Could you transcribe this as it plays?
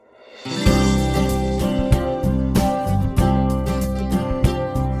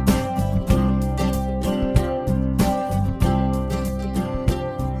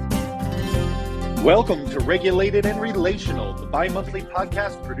Welcome to Regulated and Relational, the bi-monthly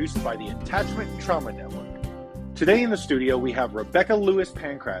podcast produced by the Attachment and Trauma Network. Today in the studio, we have Rebecca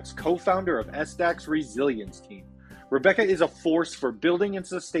Lewis-Pankratz, co-founder of SDAC's Resilience Team. Rebecca is a force for building and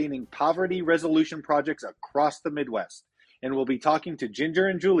sustaining poverty resolution projects across the Midwest, and we'll be talking to Ginger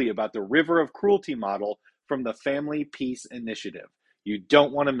and Julie about the River of Cruelty model from the Family Peace Initiative. You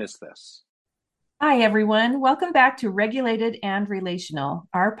don't want to miss this. Hi, everyone. Welcome back to Regulated and Relational,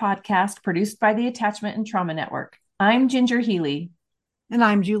 our podcast produced by the Attachment and Trauma Network. I'm Ginger Healy. And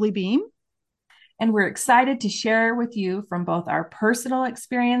I'm Julie Beam. And we're excited to share with you from both our personal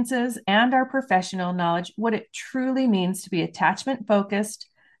experiences and our professional knowledge what it truly means to be attachment-focused,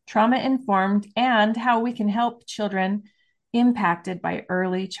 trauma-informed, and how we can help children impacted by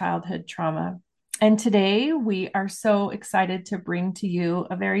early childhood trauma. And today we are so excited to bring to you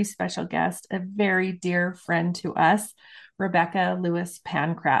a very special guest, a very dear friend to us, Rebecca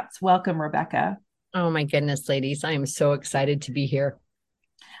Lewis-Pankratz. Welcome, Rebecca. Oh my goodness, ladies. I am so excited to be here.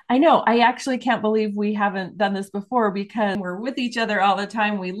 I know. I actually can't believe we haven't done this before because we're with each other all the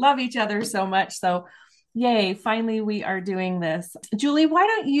time. We love each other so much. So yay, finally we are doing this. Julie, why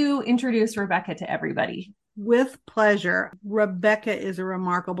don't you introduce Rebecca to everybody? With pleasure. Rebecca is a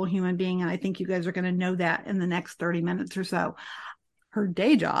remarkable human being, and I think you guys are going to know that in the next 30 minutes or so. Her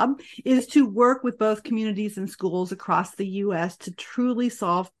day job is to work with both communities and schools across the U.S. to truly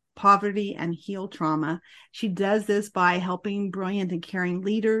solve poverty and heal trauma. She does this by helping brilliant and caring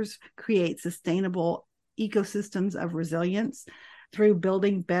leaders create sustainable ecosystems of resilience through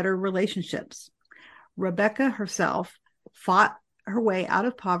building better relationships. Rebecca herself fought her way out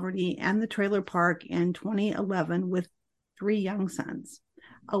of poverty and the trailer park in 2011 with 3 young sons.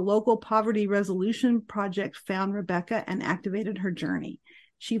 A local poverty resolution project found Rebecca and activated her journey.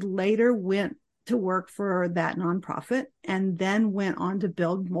 She later went to work for that nonprofit and then went on to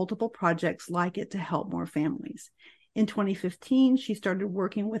build multiple projects like it to help more families. In 2015, she started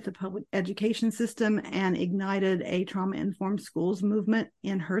working with the public education system and ignited a trauma-informed schools movement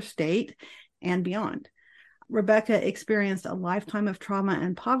in her state and beyond. Rebecca experienced a lifetime of trauma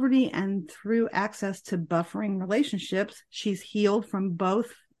and poverty, and through access to buffering relationships, she's healed from both,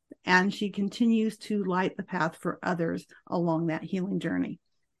 and she continues to light the path for others along that healing journey.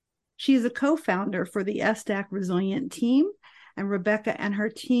 She's a co-founder for the SDAC Resilient Team, and Rebecca and her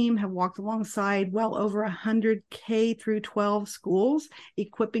team have walked alongside well over 100 K through 12 schools,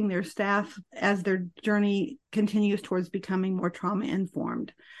 equipping their staff as their journey continues towards becoming more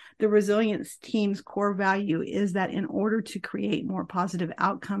trauma-informed. The Resilience Team's core value is that in order to create more positive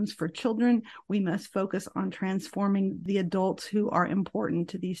outcomes for children, we must focus on transforming the adults who are important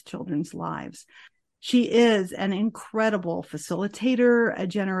to these children's lives. She is an incredible facilitator, a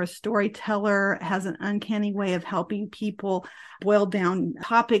generous storyteller, has an uncanny way of helping people boil down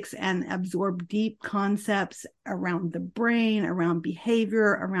topics and absorb deep concepts around the brain, around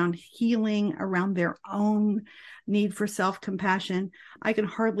behavior, around healing, around their own need for self-compassion. I can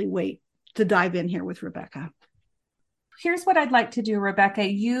hardly wait to dive in here with Rebecca. Here's what I'd like to do, Rebecca.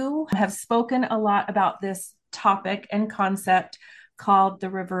 You have spoken a lot about this topic and concept called the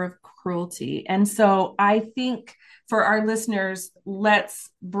River of Cruelty. And so I think for our listeners,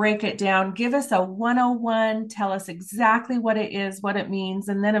 let's break it down. Give us a 101, tell us exactly what it is, what it means.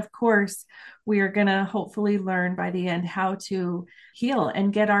 And then, of course, we are going to hopefully learn by the end how to heal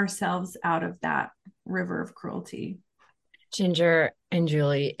and get ourselves out of that river of cruelty. Ginger and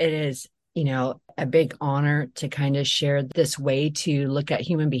Julie, it is, a big honor to kind of share this way to look at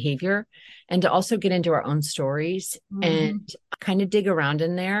human behavior and to also get into our own stories and kind of dig around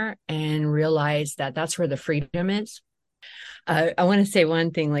in there and realize that that's where the freedom is. I want to say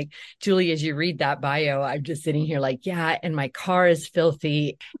one thing, like, Julie, as you read that bio, I'm just sitting here like, yeah, and my car is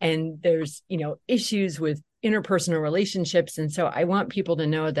filthy and there's, issues with interpersonal relationships. And so I want people to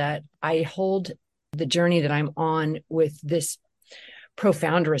know that I hold the journey that I'm on with this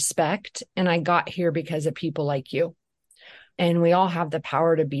profound respect. And I got here because of people like you. And we all have the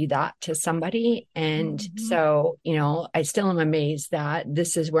power to be that to somebody. And so, I still am amazed that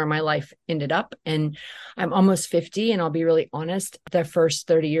this is where my life ended up. And I'm almost 50. And I'll be really honest, the first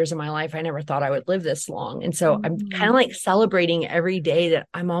 30 years of my life, I never thought I would live this long. And so I'm kind of like celebrating every day that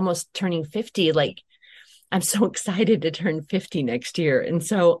I'm almost turning 50. Like, I'm so excited to turn 50 next year. And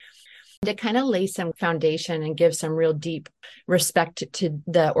so to kind of lay some foundation and give some real deep respect to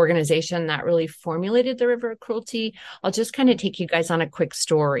the organization that really formulated the River of Cruelty, I'll just kind of take you guys on a quick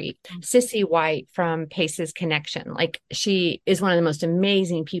story. Sissy White from Paces Connection, like she is one of the most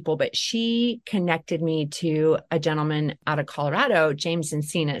amazing people, but she connected me to a gentleman out of Colorado, James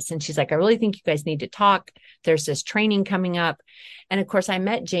Encinas. And she's like, I really think you guys need to talk. There's this training coming up. And of course, I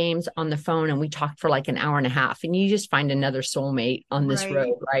met James on the phone and we talked for like an hour and a half. And you just find another soulmate on this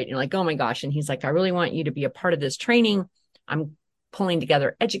road, right? And you're like, oh my gosh. And he's like, I really want you to be a part of this training. I'm pulling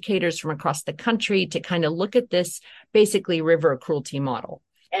together educators from across the country to kind of look at this basically river of cruelty model.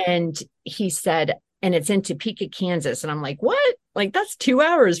 And he said, and it's in Topeka, Kansas. And I'm like, what? Like, that's 2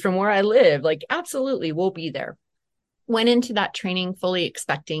 hours from where I live. Like, absolutely, we'll be there. Went into that training fully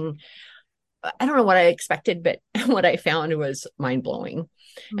expecting, I don't know what I expected, but what I found was mind blowing.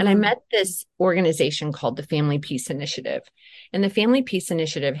 And I met this organization called the Family Peace Initiative. And the Family Peace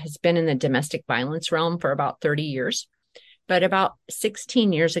Initiative has been in the domestic violence realm for about 30 years. But about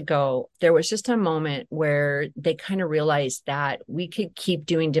 16 years ago, there was just a moment where they kind of realized that we could keep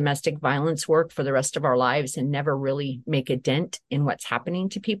doing domestic violence work for the rest of our lives and never really make a dent in what's happening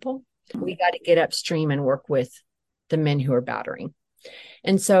to people. We got to get upstream and work with the men who are battering.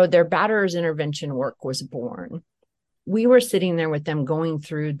 And so their batterers intervention work was born. We were sitting there with them going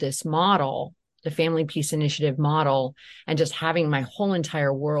through this model, the Family Peace Initiative model, and just having my whole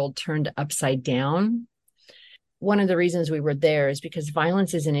entire world turned upside down. One of the reasons we were there is because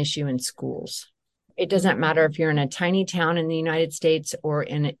violence is an issue in schools. It doesn't matter if you're in a tiny town in the United States or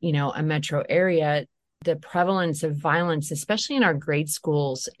in, a metro area, the prevalence of violence, especially in our grade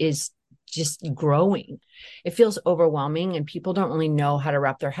schools, is just growing. It feels overwhelming and people don't really know how to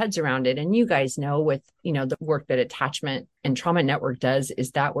wrap their heads around it. And you guys know with, the work that Attachment and Trauma Network does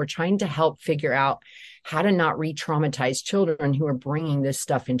is that we're trying to help figure out how to not re-traumatize children who are bringing this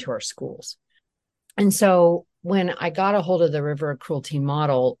stuff into our schools. And so when I got a hold of the River of Cruelty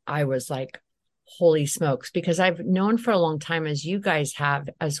model, I was like, holy smokes, because I've known for a long time, as you guys have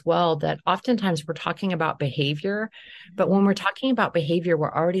as well, that oftentimes we're talking about behavior, but when we're talking about behavior,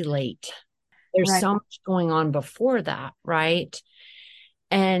 we're already late. There's so much going on before that, right?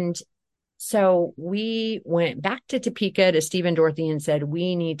 And so we went back to Topeka to Steve and Dorothy and said,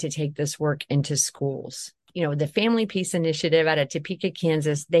 we need to take this work into schools. The Family Peace Initiative out of Topeka,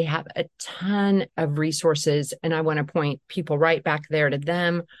 Kansas, they have a ton of resources. And I want to point people right back there to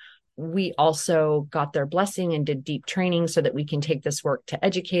them. We also got their blessing and did deep training so that we can take this work to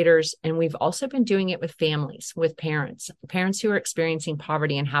educators. And we've also been doing it with families, with parents who are experiencing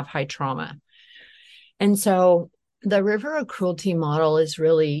poverty and have high trauma. And so the River of Cruelty model is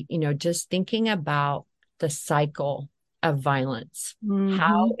really, just thinking about the cycle of violence.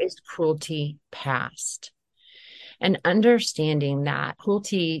 How is cruelty passed? And understanding that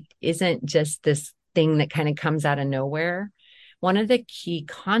cruelty isn't just this thing that kind of comes out of nowhere. One of the key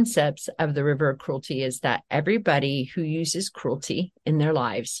concepts of the River of Cruelty is that everybody who uses cruelty in their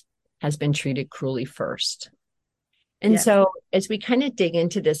lives has been treated cruelly first. And so as we kind of dig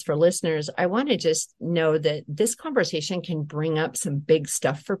into this for listeners, I want to just know that this conversation can bring up some big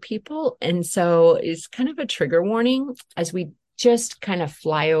stuff for people. And so it's kind of a trigger warning as we just kind of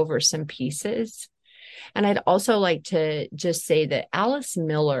fly over some pieces. And I'd also like to just say that Alice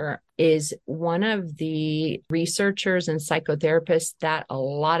Miller is one of the researchers and psychotherapists that a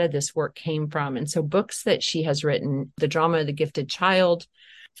lot of this work came from. And so books that she has written, The Drama of the Gifted Child,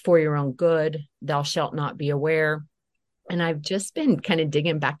 For Your Own Good, Thou Shalt Not Be Aware. And I've just been kind of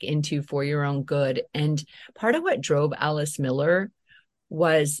digging back into For Your Own Good. And part of what drove Alice Miller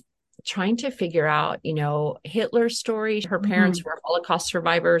was trying to figure out, Hitler's story. Her parents were Holocaust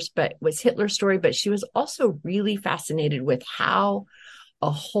survivors, but was Hitler's story. But she was also really fascinated with how a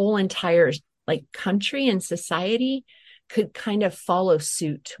whole entire country and society could kind of follow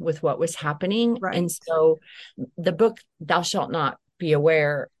suit with what was happening. Right. And so the book, Thou Shalt Not Be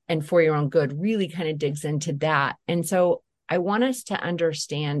Aware and For Your Own Good really kind of digs into that. And so I want us to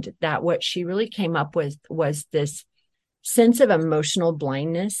understand that what she really came up with was this sense of emotional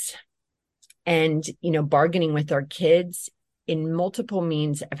blindness and, bargaining with our kids in multiple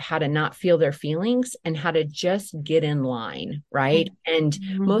means of how to not feel their feelings and how to just get in line, right? And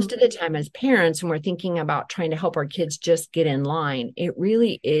most of the time as parents, when we're thinking about trying to help our kids just get in line, it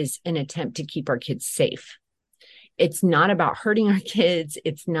really is an attempt to keep our kids safe. It's not about hurting our kids.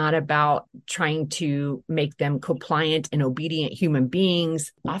 It's not about trying to make them compliant and obedient human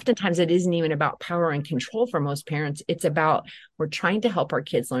beings. Oftentimes, it isn't even about power and control for most parents. It's about we're trying to help our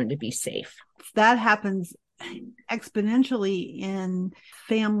kids learn to be safe. That happens exponentially in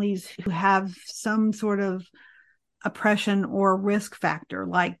families who have some sort of oppression or risk factor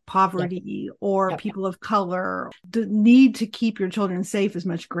like poverty or Yep. people of color, the need to keep your children safe is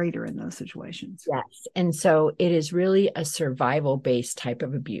much greater in those situations. Yes. And so it is really a survival based type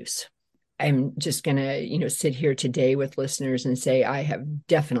of abuse. I'm just going to, sit here today with listeners and say, I have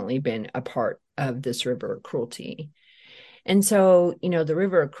definitely been a part of this river of cruelty. And so, the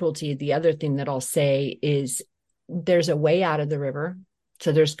river of cruelty, the other thing that I'll say is there's a way out of the river.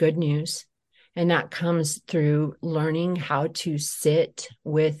 So there's good news. And that comes through learning how to sit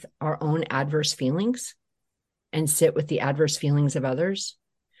with our own adverse feelings and sit with the adverse feelings of others.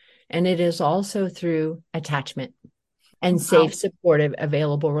 And it is also through attachment and safe, supportive,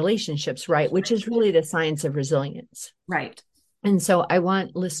 available relationships, right? Which is really the science of resilience. Right. And so I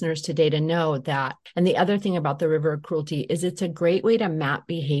want listeners today to know that. And the other thing about the river of cruelty is it's a great way to map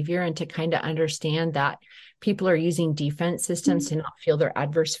behavior and to kind of understand that people are using defense systems to not feel their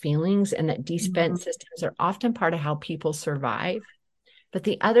adverse feelings, and that defense systems are often part of how people survive. But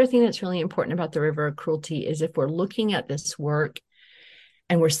the other thing that's really important about the river of cruelty is if we're looking at this work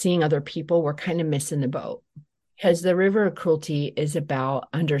and we're seeing other people, we're kind of missing the boat. Because the river of cruelty is about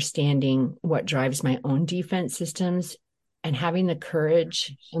understanding what drives my own defense systems and having the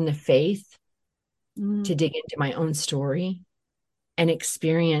courage and the faith to dig into my own story and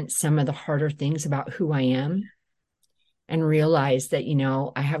experience some of the harder things about who I am and realize that,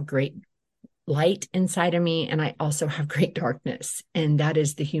 I have great light inside of me and I also have great darkness. And that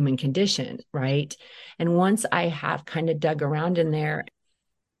is the human condition, right? And once I have kind of dug around in there,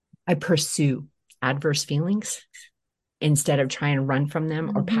 I pursue adverse feelings instead of trying to run from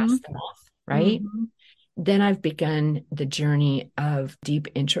them or pass them off, right? Then I've begun the journey of deep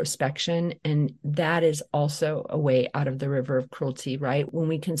introspection. And that is also a way out of the river of cruelty, right? When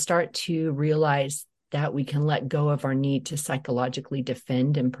we can start to realize that we can let go of our need to psychologically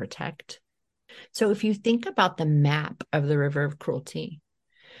defend and protect. So if you think about the map of the river of cruelty,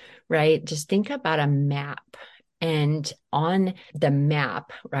 right? Just think about a map. And on the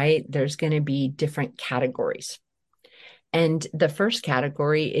map, right, there's going to be different categories. And the first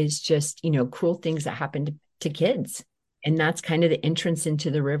category is just, cruel things that happen to kids. And that's kind of the entrance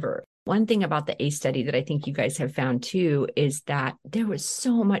into the river. One thing about the ACE study that I think you guys have found too is that there was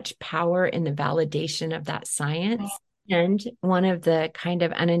so much power in the validation of that science. And one of the kind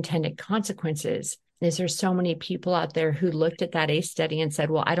of unintended consequences is there's so many people out there who looked at that ACE study and said,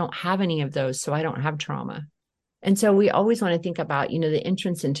 well, I don't have any of those, so I don't have trauma. And so we always want to think about, the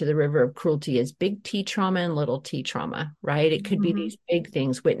entrance into the river of cruelty as big T trauma and little T trauma, right? It could be these big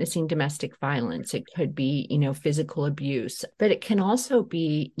things, witnessing domestic violence. It could be, physical abuse, but it can also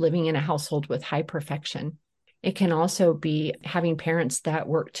be living in a household with high perfection. It can also be having parents that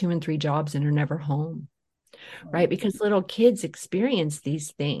work 2 and 3 jobs and are never home, right? Because little kids experience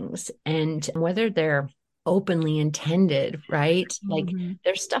these things, and whether they're openly intended, right? Like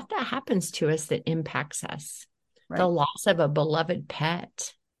there's stuff that happens to us that impacts us. Right. The loss of a beloved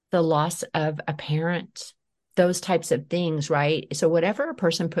pet, the loss of a parent, those types of things, right? So whatever a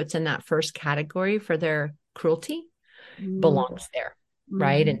person puts in that first category for their cruelty belongs there,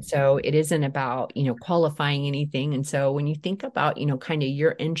 right? And so it isn't about, qualifying anything. And so when you think about, kind of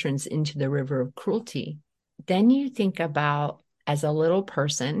your entrance into the river of cruelty, then you think about, as a little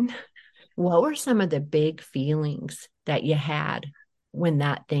person, what were some of the big feelings that you had when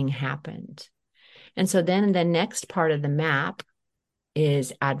that thing happened? And so then the next part of the map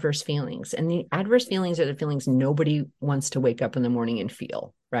is adverse feelings. And the adverse feelings are the feelings nobody wants to wake up in the morning and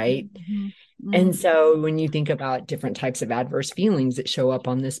feel, right? And so when you think about different types of adverse feelings that show up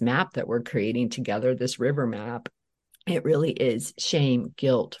on this map that we're creating together, this river map, it really is shame,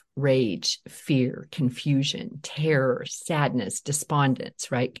 guilt, rage, fear, confusion, terror, sadness,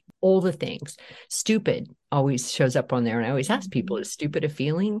 despondence, right? All the things. Stupid always shows up on there. And I always ask people, is stupid a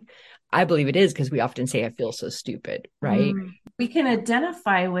feeling? I believe it is, because we often say, I feel so stupid, right? We can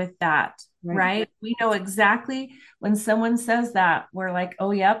identify with that, right? We know exactly when someone says that, we're like,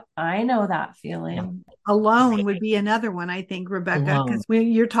 oh, yep, I know that feeling. Yeah. Alone would be another one, I think, Rebecca, because when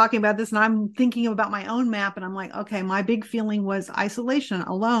you're talking about this and I'm thinking about my own map and I'm like, okay, my big feeling was isolation,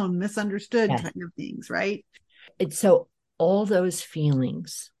 alone, misunderstood kind of things, right? It's so all those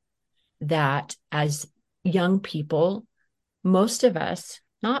feelings that as young people, most of us,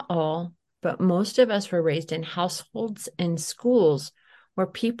 not all, but most of us were raised in households and schools where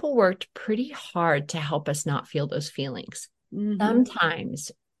people worked pretty hard to help us not feel those feelings.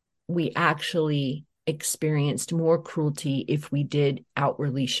 Sometimes we actually experienced more cruelty if we did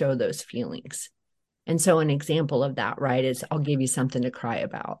outwardly show those feelings. And so an example of that, right, is I'll give you something to cry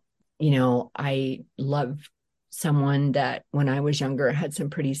about. I love someone that when I was younger had some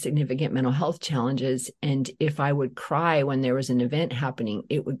pretty significant mental health challenges. And if I would cry when there was an event happening,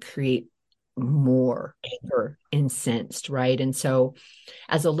 it would create more anger, incensed, right? And so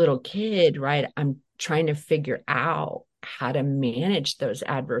as a little kid, right, I'm trying to figure out how to manage those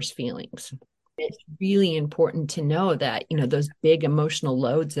adverse feelings. It's really important to know that, those big emotional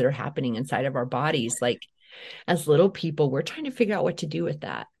loads that are happening inside of our bodies, like as little people, we're trying to figure out what to do with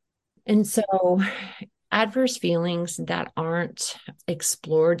that. And so adverse feelings that aren't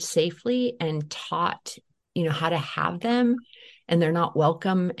explored safely and taught, how to have them, and they're not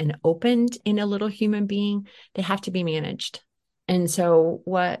welcome and opened in a little human being, they have to be managed. And so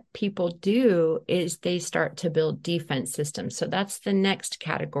what people do is they start to build defense systems. So that's the next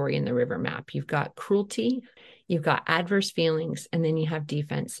category in the river map. You've got cruelty, you've got adverse feelings, and then you have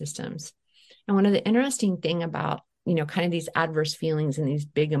defense systems. And one of the interesting thing about, kind of these adverse feelings and these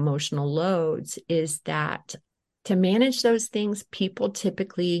big emotional loads is that to manage those things, people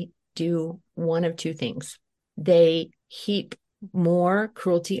typically do one of two things. They heap more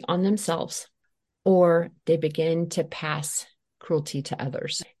cruelty on themselves, or they begin to pass cruelty to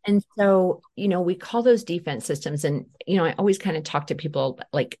others. And so, we call those defense systems. And, I always kind of talk to people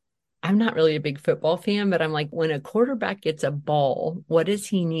like, I'm not really a big football fan, but I'm like, when a quarterback gets a ball, what does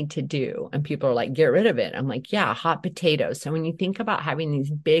he need to do? And people are like, get rid of it. I'm like, yeah, hot potatoes. So when you think about having these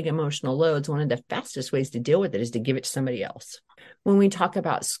big emotional loads, one of the fastest ways to deal with it is to give it to somebody else. When we talk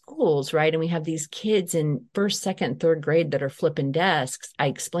about schools, right, and we have these kids in first, second, third grade that are flipping desks, I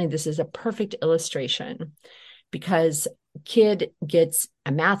explained this is a perfect illustration because kid gets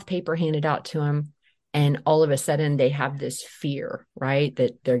a math paper handed out to him, and all of a sudden they have this fear, right?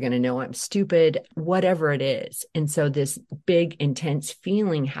 That they're going to know I'm stupid, whatever it is. And so this big, intense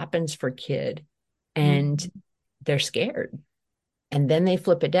feeling happens for kid, and they're scared. And then they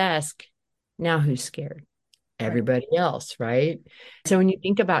flip a desk. Now who's scared? Everybody else, right? So when you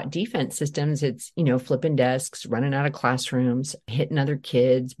think about defense systems, it's, flipping desks, running out of classrooms, hitting other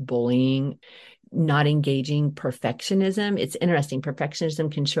kids, bullying, not engaging, perfectionism. It's interesting. Perfectionism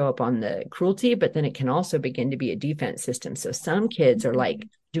can show up on the cruelty, but then it can also begin to be a defense system. So some kids are like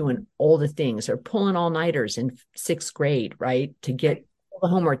doing all the things, or pulling all-nighters in sixth grade, right? To get all the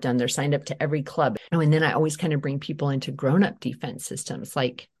homework done. They're signed up to every club. And then I always kind of bring people into grown-up defense systems,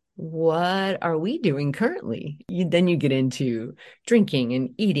 like, what are we doing currently? Then you get into drinking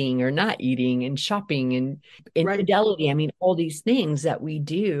and eating or not eating and shopping and infidelity. Right. I mean, all these things that we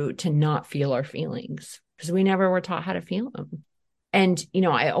do to not feel our feelings because we never were taught how to feel them. And,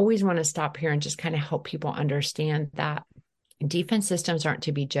 I always want to stop here and just kind of help people understand that defense systems aren't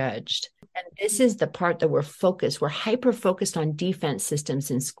to be judged. And this is the part that we're focused. We're hyper-focused on defense systems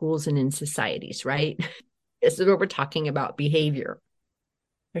in schools and in societies, right? This is where we're talking about behavior.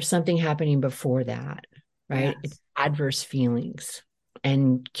 There's something happening before that, right? Yes. It's adverse feelings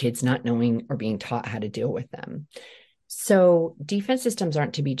and kids not knowing or being taught how to deal with them. So defense systems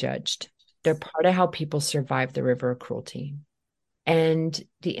aren't to be judged. They're part of how people survive the river of cruelty. And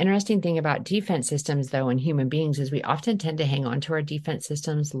the interesting thing about defense systems, though, in human beings is we often tend to hang on to our defense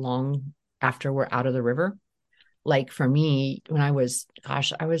systems long after we're out of the river. Like for me, when I was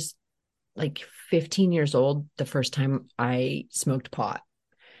like 15 years old, the first time I smoked pot.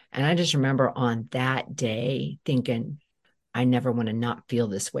 And I just remember on that day thinking, I never want to not feel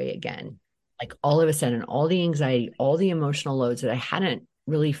this way again. Like all of a sudden, all the anxiety, all the emotional loads that I hadn't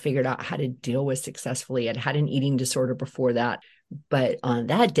really figured out how to deal with successfully. I'd had an eating disorder before that. But on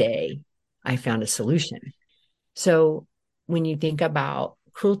that day, I found a solution. So when you think about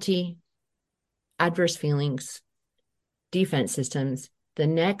cruelty, adverse feelings, defense systems, the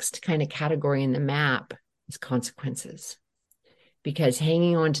next kind of category in the map is consequences. Because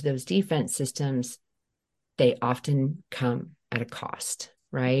hanging on to those defense systems, they often come at a cost,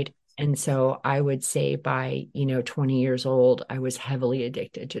 right? And so I would say by, 20 years old, I was heavily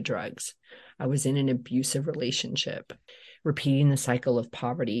addicted to drugs. I was in an abusive relationship, repeating the cycle of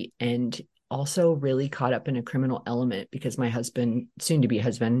poverty, and also really caught up in a criminal element because my husband, soon to be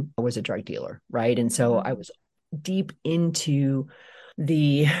husband, was a drug dealer, right? And so I was deep into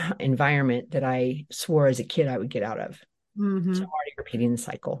the environment that I swore as a kid I would get out of. Mm-hmm. So I'm already repeating the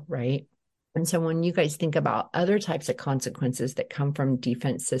cycle, right? And so when you guys think about other types of consequences that come from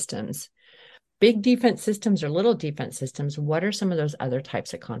defense systems, big defense systems or little defense systems, what are some of those other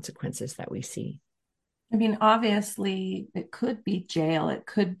types of consequences that we see? I mean, obviously, it could be jail. It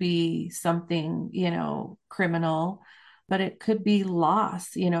could be something, criminal, but it could be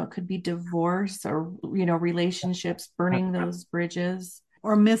loss, it could be divorce or, relationships, burning those bridges.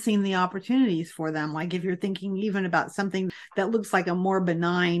 or missing the opportunities for them. Like if you're thinking even about something that looks like a more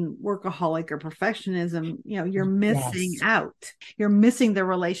benign workaholic or perfectionism, you're missing out. You're missing the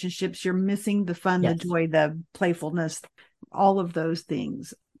relationships. You're missing the fun, the joy, the playfulness, all of those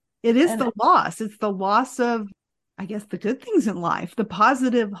things. It is the loss. It's the loss of, I guess, the good things in life, the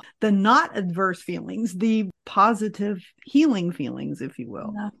positive, the not adverse feelings, the positive healing feelings, if you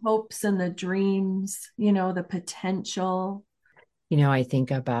will. The hopes and the dreams, the potential. I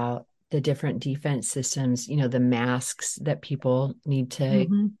think about the different defense systems, the masks that people need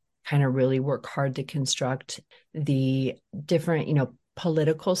to kind of really work hard to construct. The different,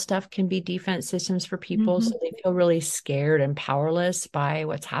 political stuff can be defense systems for people. So they feel really scared and powerless by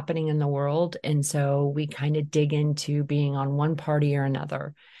what's happening in the world. And so we kind of dig into being on one party or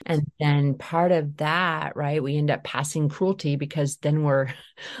another. And then part of that, right, we end up passing cruelty because then we're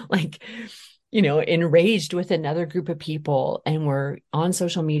like, enraged with another group of people, and we're on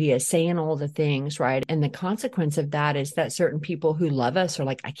social media saying all the things, right? And the consequence of that is that certain people who love us are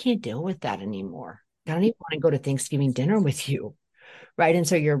like, I can't deal with that anymore. I don't even want to go to Thanksgiving dinner with you. Right. And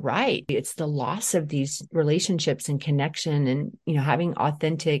so you're right. It's the loss of these relationships and connection and, having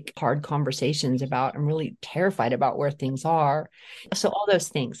authentic, hard conversations about, I'm really terrified about where things are. So all those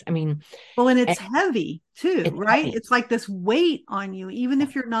things, well, and it's heavy too, right? Heavy. It's like this weight on you, even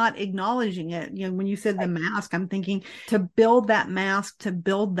if you're not acknowledging it. When you said the mask, I'm thinking to build that mask, to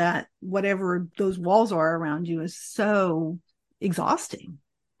build that, whatever those walls are around you, is so exhausting.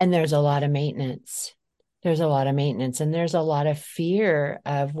 And there's a lot of maintenance. And there's a lot of fear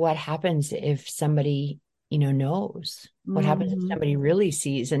of what happens if somebody, knows what happens if somebody really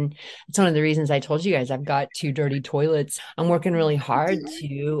sees. And it's one of the reasons I told you guys, I've got 2 dirty toilets. I'm working really hard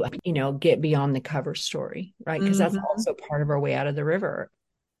to, get beyond the cover story, right? Because that's also part of our way out of the river.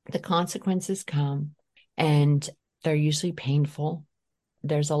 The consequences come and they're usually painful.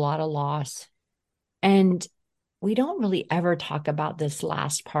 There's a lot of loss. And we don't really ever talk about this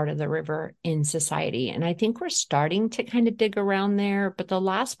last part of the river in society. And I think we're starting to kind of dig around there. But the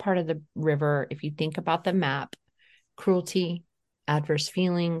last part of the river, if you think about the map, cruelty, adverse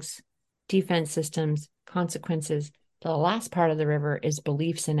feelings, defense systems, consequences, the last part of the river is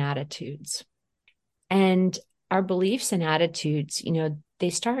beliefs and attitudes. And our beliefs and attitudes, they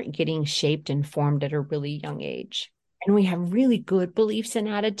start getting shaped and formed at a really young age. And we have really good beliefs and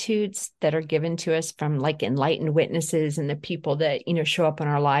attitudes that are given to us from like enlightened witnesses and the people that, show up in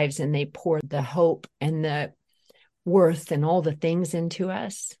our lives, and they pour the hope and the worth and all the things into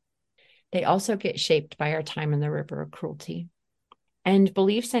us. They also get shaped by our time in the river of cruelty. And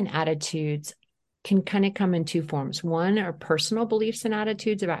beliefs and attitudes can kind of come in 2 forms. One are personal beliefs and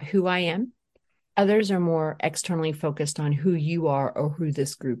attitudes about who I am. Others are more externally focused on who you are or who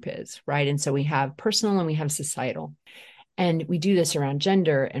this group is, right? And so we have personal and we have societal. And we do this around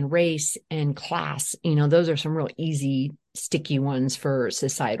gender and race and class. Those are some real easy, sticky ones for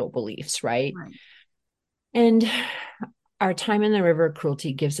societal beliefs, right? And our time in the river of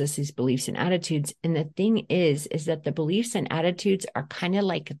cruelty gives us these beliefs and attitudes. And the thing is that the beliefs and attitudes are kind of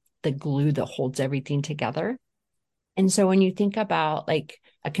like the glue that holds everything together. And so when you think about like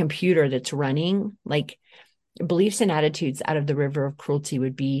a computer that's running, like beliefs and attitudes out of the river of cruelty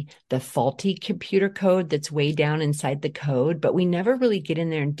would be the faulty computer code that's way down inside the code, but we never really get in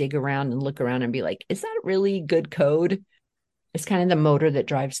there and dig around and look around and be like, is that really good code? It's kind of the motor that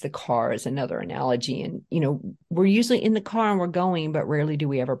drives the car is another analogy. And, we're usually in the car and we're going, but rarely do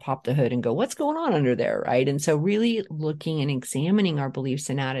we ever pop the hood and go, what's going on under there, right? And so really looking and examining our beliefs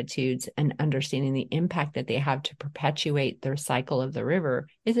and attitudes and understanding the impact that they have to perpetuate the cycle of the river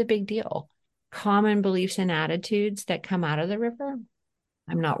is a big deal. Common beliefs and attitudes that come out of the river.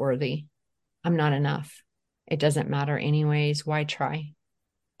 I'm not worthy. I'm not enough. It doesn't matter anyways. Why try?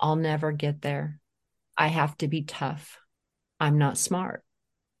 I'll never get there. I have to be tough. I'm not smart.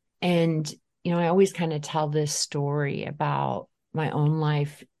 And, I always kind of tell this story about my own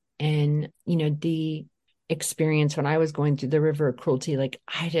life and, the experience when I was going through the river of cruelty. Like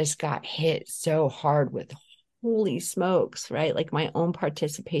I just got hit so hard with holy smokes, right? Like my own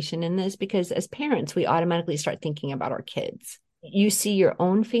participation in this, because as parents, we automatically start thinking about our kids. You see your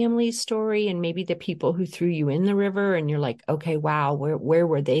own family's story and maybe the people who threw you in the river, and you're like, okay, wow, where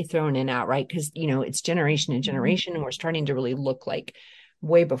were they thrown in at, right? Because, it's generation and generation, and we're starting to really look like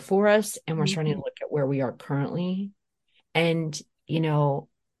way before us, and we're starting to look at where we are currently. And,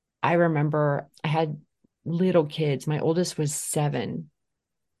 I remember I had little kids. My oldest was 7,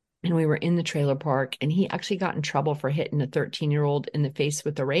 and we were in the trailer park, and he actually got in trouble for hitting a 13-year-old in the face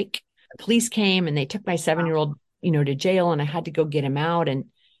with a rake. The police came and they took my 7-year-old to jail, and I had to go get him out. And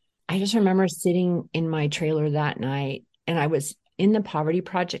I just remember sitting in my trailer that night, and I was in the Poverty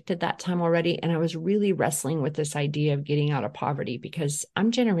Project at that time already. And I was really wrestling with this idea of getting out of poverty because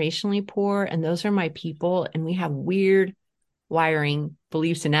I'm generationally poor and those are my people. And we have weird wiring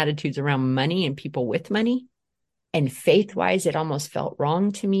beliefs and attitudes around money and people with money. And faith-wise, it almost felt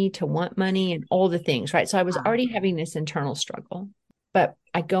wrong to me to want money and all the things, right? So I was already having this internal struggle. But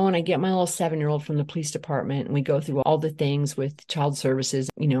I go and I get my little 7-year-old from the police department and we go through all the things with child services,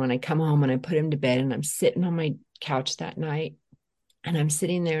 and I come home and I put him to bed and I'm sitting on my couch that night and I'm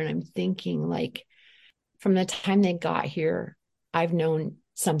sitting there and I'm thinking, like, from the time they got here, I've known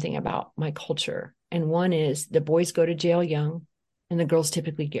something about my culture. And one is the boys go to jail young and the girls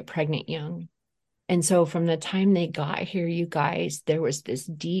typically get pregnant young. And so from the time they got here, you guys, there was this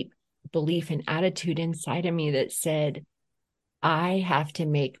deep belief and attitude inside of me that said, I have to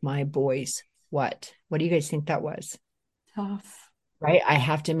make my boys what? What do you guys think that was? Tough. Right? I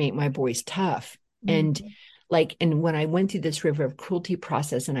have to make my boys tough. And when I went through this river of cruelty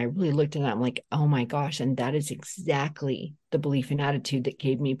process and I really looked at it, I'm like, oh my gosh. And that is exactly the belief and attitude that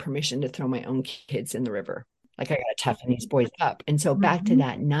gave me permission to throw my own kids in the river. Like, I got to toughen these boys up. And so back to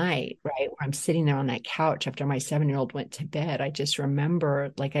that night, right, where I'm sitting there on that couch after my 7-year-old went to bed, I just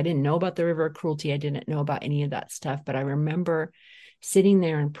remember, like, I didn't know about the river of cruelty. I didn't know about any of that stuff, but I remember sitting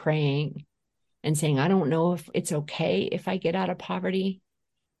there and praying and saying, I don't know if it's okay if I get out of poverty,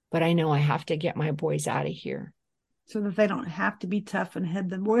 but I know I have to get my boys out of here. So that they don't have to be tough and head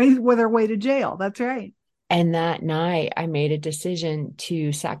them with their way to jail. That's right. And that night I made a decision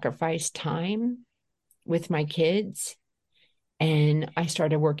to sacrifice time with my kids. And I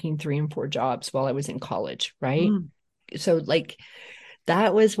started working 3 and 4 jobs while I was in college. Right. So like,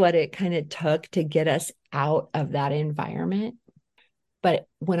 that was what it kind of took to get us out of that environment. But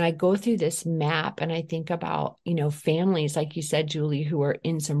when I go through this map and I think about, families, like you said, Julie, who are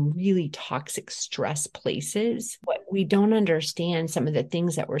in some really toxic stress places, what we don't understand some of the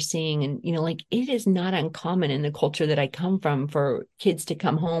things that we're seeing. And, it is not uncommon in the culture that I come from for kids to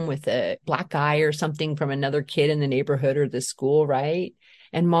come home with a black eye or something from another kid in the neighborhood or the school, right?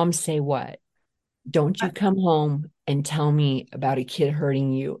 And moms say, what? Don't you come home and tell me about a kid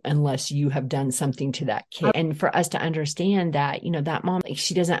hurting you unless you have done something to that kid. And for us to understand that, that mom,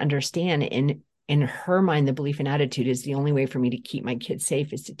 she doesn't understand. In her mind, the belief and attitude is the only way for me to keep my kids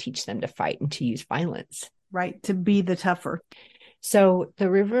safe is to teach them to fight and to use violence. Right. To be the tougher. So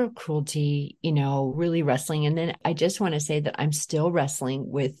the river of cruelty, really wrestling. And then I just want to say that I'm still wrestling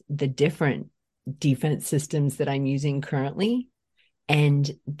with the different defense systems that I'm using currently.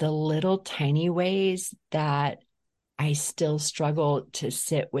 And the little tiny ways that I still struggle to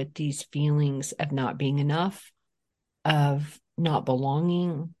sit with these feelings of not being enough, of not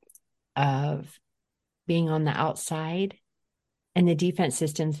belonging, of being on the outside, and the defense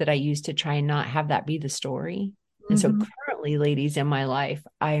systems that I use to try and not have that be the story. And so currently, ladies, in my life,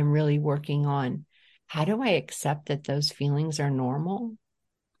 I am really working on, how do I accept that those feelings are normal?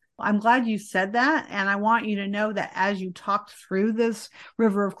 I'm glad you said that. And I want you to know that as you talked through this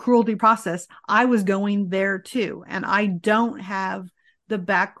river of cruelty process, I was going there too. And I don't have the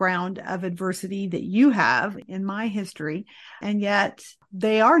background of adversity that you have in my history. And yet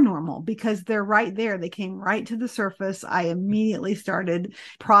they are normal because they're right there. They came right to the surface. I immediately started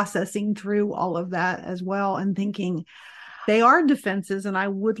processing through all of that as well and thinking, they are defenses and I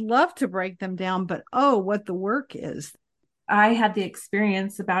would love to break them down, but oh, what the work is. I had the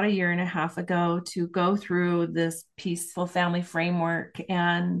experience about 1.5 years ago to go through this peaceful family framework.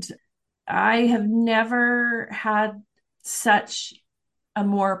 And I have never had such a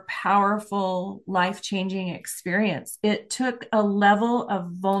more powerful, life-changing experience. It took a level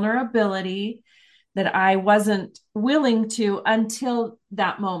of vulnerability that I wasn't willing to until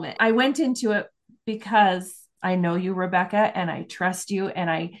that moment. I went into it because I know you, Rebecca, and I trust you. And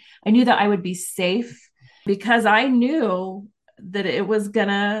I knew that I would be safe because I knew that it was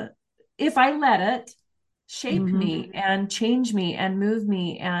gonna, if I let it, shape me and change me and move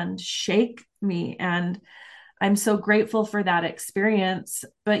me and shake me. And I'm so grateful for that experience.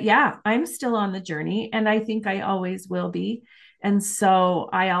 But yeah, I'm still on the journey and I think I always will be. And so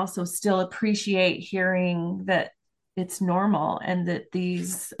I also still appreciate hearing that it's normal and that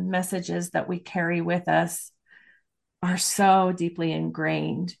these messages that we carry with us are so deeply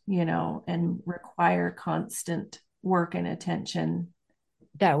ingrained, and require constant work and attention.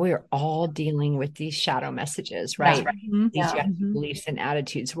 That we're all dealing with these shadow messages, right? These beliefs and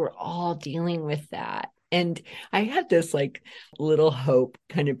attitudes. We're all dealing with that. And I had this like little hope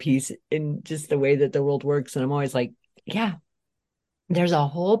kind of piece in just the way that the world works. And I'm always like, yeah, there's a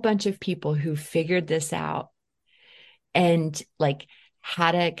whole bunch of people who figured this out. And like,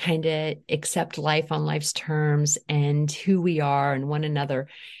 how to kind of accept life on life's terms and who we are and one another.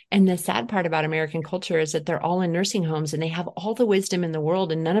 And the sad part about American culture is that they're all in nursing homes and they have all the wisdom in the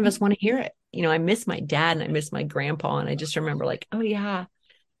world and none of us want to hear it. I miss my dad and I miss my grandpa. And I just remember like, oh yeah,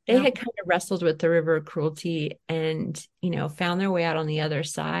 they had kind of wrestled with the river of cruelty and, found their way out on the other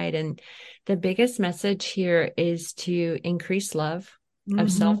side. And the biggest message here is to increase love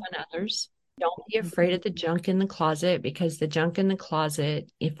of self and others. Don't be afraid of the junk in the closet, because the junk in the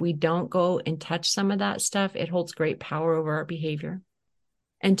closet, if we don't go and touch some of that stuff, it holds great power over our behavior.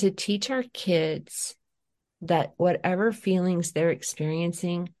 And to teach our kids that whatever feelings they're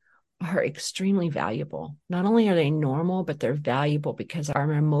experiencing are extremely valuable. Not only are they normal, but they're valuable because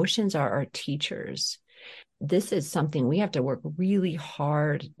our emotions are our teachers. This is something we have to work really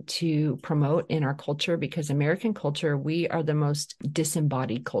hard to promote in our culture, because American culture, we are the most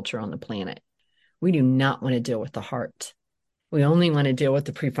disembodied culture on the planet. We do not want to deal with the heart. We only want to deal with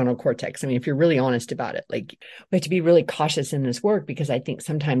the prefrontal cortex. I mean, if you're really honest about it, like, we have to be really cautious in this work, because I think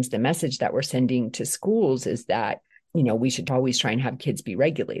sometimes the message that we're sending to schools is that, we should always try and have kids be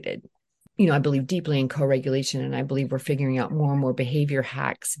regulated. I believe deeply in co-regulation, and I believe we're figuring out more and more behavior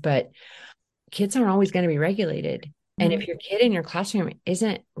hacks, but kids aren't always going to be regulated. And if your kid in your classroom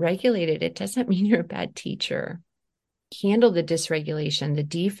isn't regulated, it doesn't mean you're a bad teacher. Handle the dysregulation, the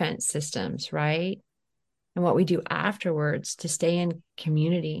defense systems, right? And what we do afterwards to stay in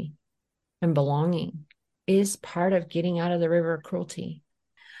community and belonging is part of getting out of the river of cruelty.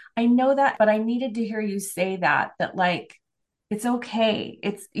 I know that, but I needed to hear you say that like, it's okay.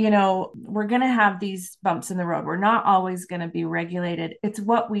 It's, we're going to have these bumps in the road. We're not always going to be regulated. It's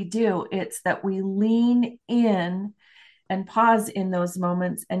what we do. It's that we lean in and pause in those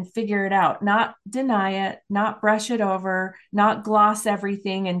moments and figure it out, not deny it, not brush it over, not gloss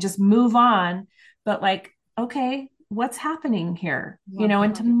everything and just move on, but like, okay, what's happening here?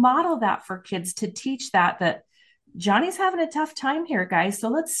 And to model that for kids, to teach that Johnny's having a tough time here, guys. So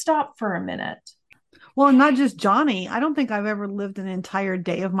let's stop for a minute. Well, not just Johnny. I don't think I've ever lived an entire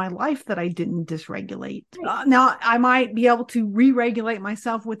day of my life that I didn't dysregulate. Now, I might be able to re-regulate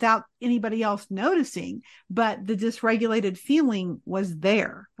myself without anybody else noticing, but the dysregulated feeling was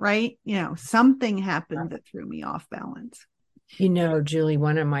there, right? Something happened that threw me off balance. Julie,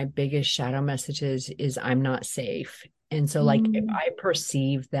 one of my biggest shadow messages is I'm not safe. And so like, if I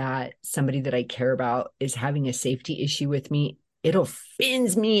perceive that somebody that I care about is having a safety issue with me, it'll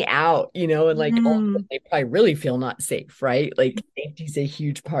fins me out, and like, they probably really feel not safe, right? Like safety is a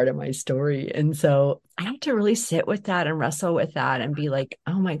huge part of my story. And so I have to really sit with that and wrestle with that and be like,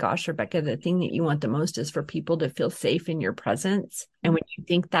 oh my gosh, Rebecca, the thing that you want the most is for people to feel safe in your presence. And when you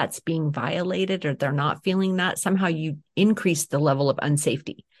think that's being violated or they're not feeling that, somehow you increase the level of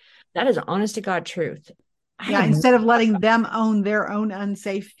unsafety. That is honest to God truth. Yeah, instead of letting them own their own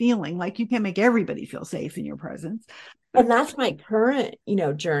unsafe feeling, like you can't make everybody feel safe in your presence. And that's my current,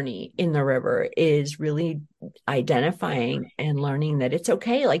 journey in the river, is really identifying and learning that it's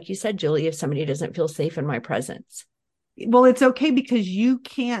okay. Like you said, Julie, if somebody doesn't feel safe in my presence. Well, it's okay because you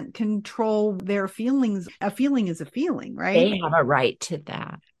can't control their feelings. A feeling is a feeling, right? They have a right to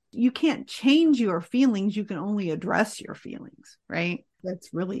that. You can't change your feelings. You can only address your feelings, right?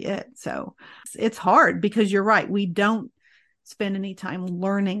 That's really it. So it's hard because you're right. We don't spend any time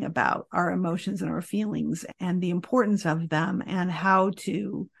learning about our emotions and our feelings and the importance of them and how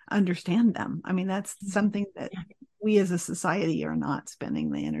to understand them. I mean, that's something that we as a society are not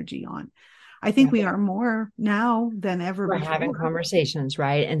spending the energy on. I think we are more now than ever before. We're having conversations,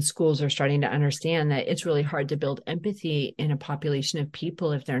 right? And schools are starting to understand that it's really hard to build empathy in a population of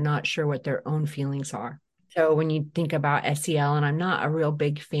people if they're not sure what their own feelings are. So when you think about SEL, and I'm not a real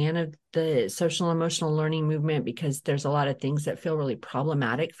big fan of the social emotional learning movement because there's a lot of things that feel really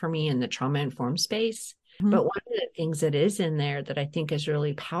problematic for me in the trauma-informed space. But one of the things that is in there that I think is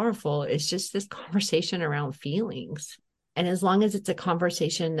really powerful is just this conversation around feelings. And as long as it's a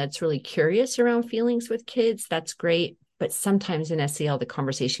conversation that's really curious around feelings with kids, that's great. But sometimes in SEL, the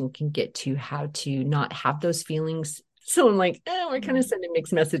conversation can get to how to not have those feelings. So I'm like, we're kind of sending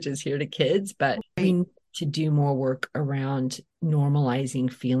mixed messages here to kids, but we need to do more work around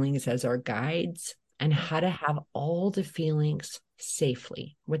normalizing feelings as our guides and how to have all the feelings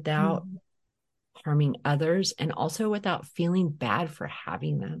safely without harming others and also without feeling bad for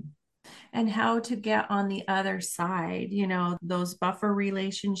having them. And how to get on the other side, those buffer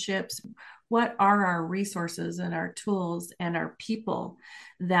relationships. What are our resources and our tools and our people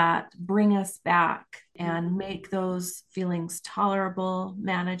that bring us back and make those feelings tolerable,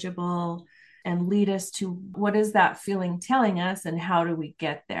 manageable, and lead us to what is that feeling telling us and how do we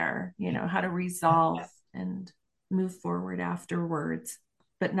get there, how to resolve and move forward afterwards,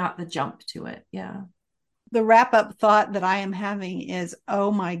 but not the jump to it. Yeah. The wrap up thought that I am having is, oh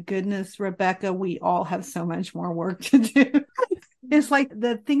my goodness, Rebecca, we all have so much more work to do. It's like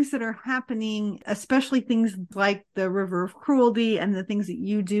the things that are happening, especially things like the River of Cruelty and the things that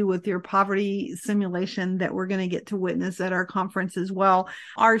you do with your poverty simulation that we're going to get to witness at our conference as well,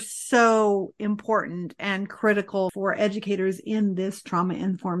 are so important and critical for educators in this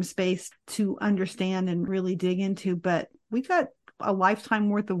trauma-informed space to understand and really dig into. But we got a lifetime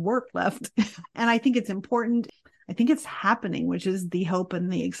worth of work left. And I think it's important. I think it's happening, which is the hope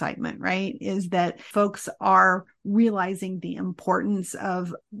and the excitement, right? Is that folks are realizing the importance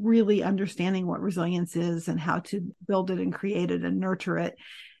of really understanding what resilience is and how to build it and create it and nurture it.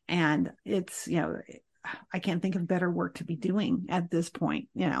 And it's, I can't think of better work to be doing at this point,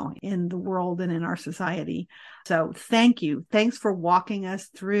 in the world and in our society. So thank you. Thanks for walking us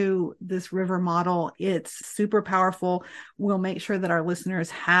through this river model. It's super powerful. We'll make sure that our listeners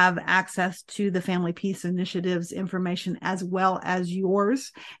have access to the Family Peace Initiative's information as well as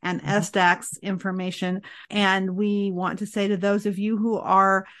yours and SDAC's information. And we want to say to those of you who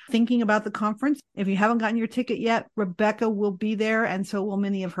are thinking about the conference, if you haven't gotten your ticket yet, Rebecca will be there, and so will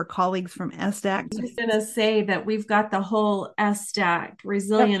many of her colleagues from SDAC. I was going to say that we've got the whole SDAC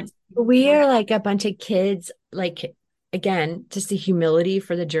resilience. We are like a bunch of kids, like, again, just the humility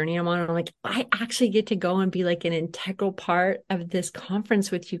for the journey I'm on. I'm like, I actually get to go and be like an integral part of this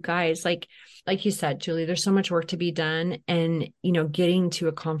conference with you guys. Like you said, Julie, there's so much work to be done. And, getting to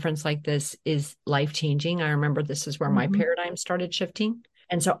a conference like this is life-changing. I remember this is where my paradigm started shifting.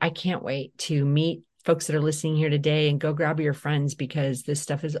 And so I can't wait to meet folks that are listening here today and go grab your friends, because this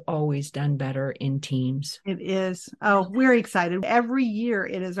stuff is always done better in teams. It is. Oh, we're excited. Every year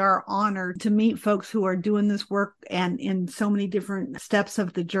it is our honor to meet folks who are doing this work and in so many different steps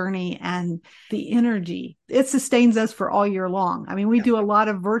of the journey, and the energy. It sustains us for all year long. I mean, we do a lot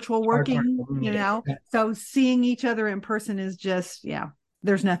of virtual working, so seeing each other in person is just,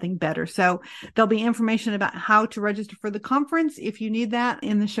 there's nothing better. So there'll be information about how to register for the conference if you need that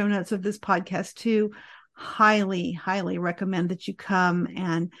in the show notes of this podcast too. Highly, highly recommend that you come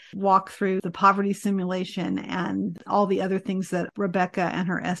and walk through the poverty simulation and all the other things that Rebecca and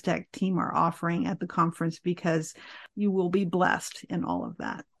her SDAC team are offering at the conference, because you will be blessed in all of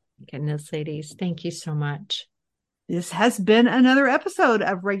that. Goodness, ladies, thank you so much. This has been another episode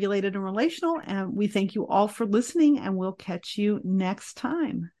of Regulated and Relational, and we thank you all for listening, and we'll catch you next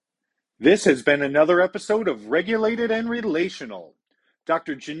time. This has been another episode of Regulated and Relational.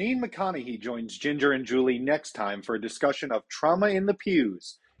 Dr. Janine McConaughey joins Ginger and Julie next time for a discussion of trauma in the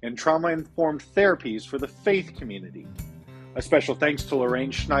pews and trauma-informed therapies for the faith community. A special thanks to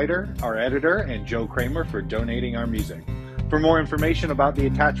Lorraine Schneider, our editor, and Joe Kramer for donating our music. For more information about the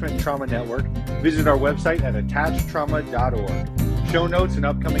Attachment Trauma Network, visit our website at attachtrauma.org. Show notes and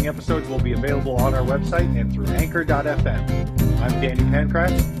upcoming episodes will be available on our website and through anchor.fm. I'm Danny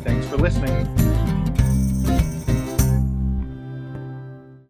Pankratz. Thanks for listening.